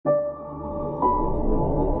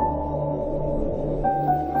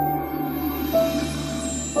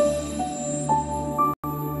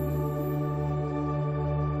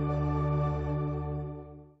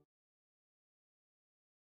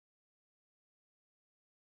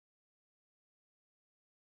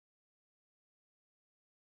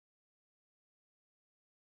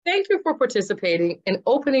Thank you for participating in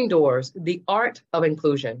Opening Doors, the Art of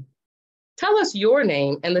Inclusion. Tell us your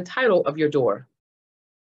name and the title of your door.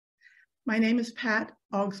 My name is Pat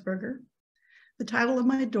Augsburger. The title of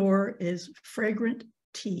my door is Fragrant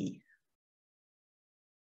Tea.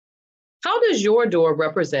 How does your door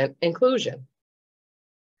represent inclusion?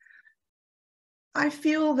 I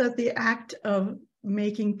feel that the act of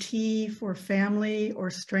making tea for family or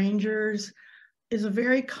strangers is a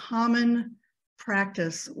very common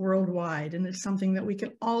practice worldwide, and it's something that we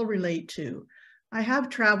can all relate to. I have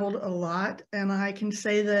traveled a lot, and I can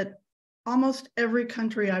say that almost every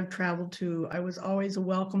country I've traveled to, I was always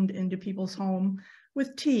welcomed into people's home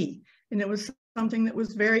with tea. And it was something that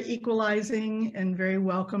was very equalizing and very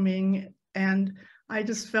welcoming. And I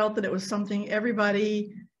just felt that it was something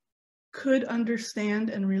everybody could understand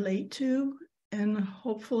and relate to, and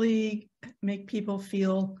hopefully make people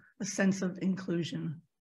feel a sense of inclusion.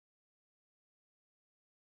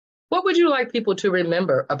 What would you like people to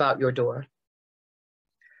remember about your door?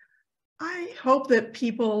 I hope that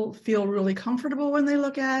people feel really comfortable when they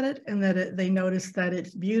look at it, and that they notice that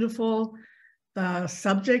it's beautiful. The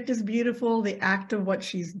subject is beautiful. The act of what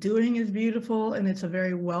she's doing is beautiful. And it's a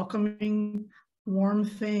very welcoming, warm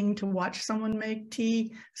thing to watch someone make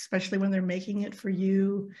tea, especially when they're making it for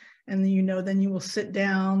you. And then you will sit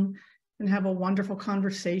down and have a wonderful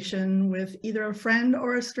conversation with either a friend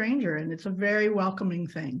or a stranger. And it's a very welcoming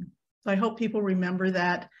thing. So I hope people remember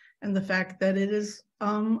that, and the fact that it is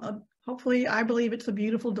hopefully, I believe it's a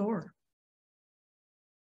beautiful door.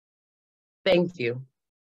 Thank you.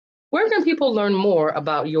 Where can people learn more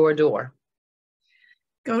about your door?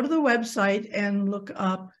 Go to the website and look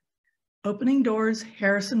up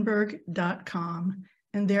openingdoorsharrisonburg.com,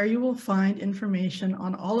 and there you will find information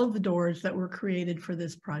on all of the doors that were created for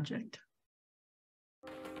this project.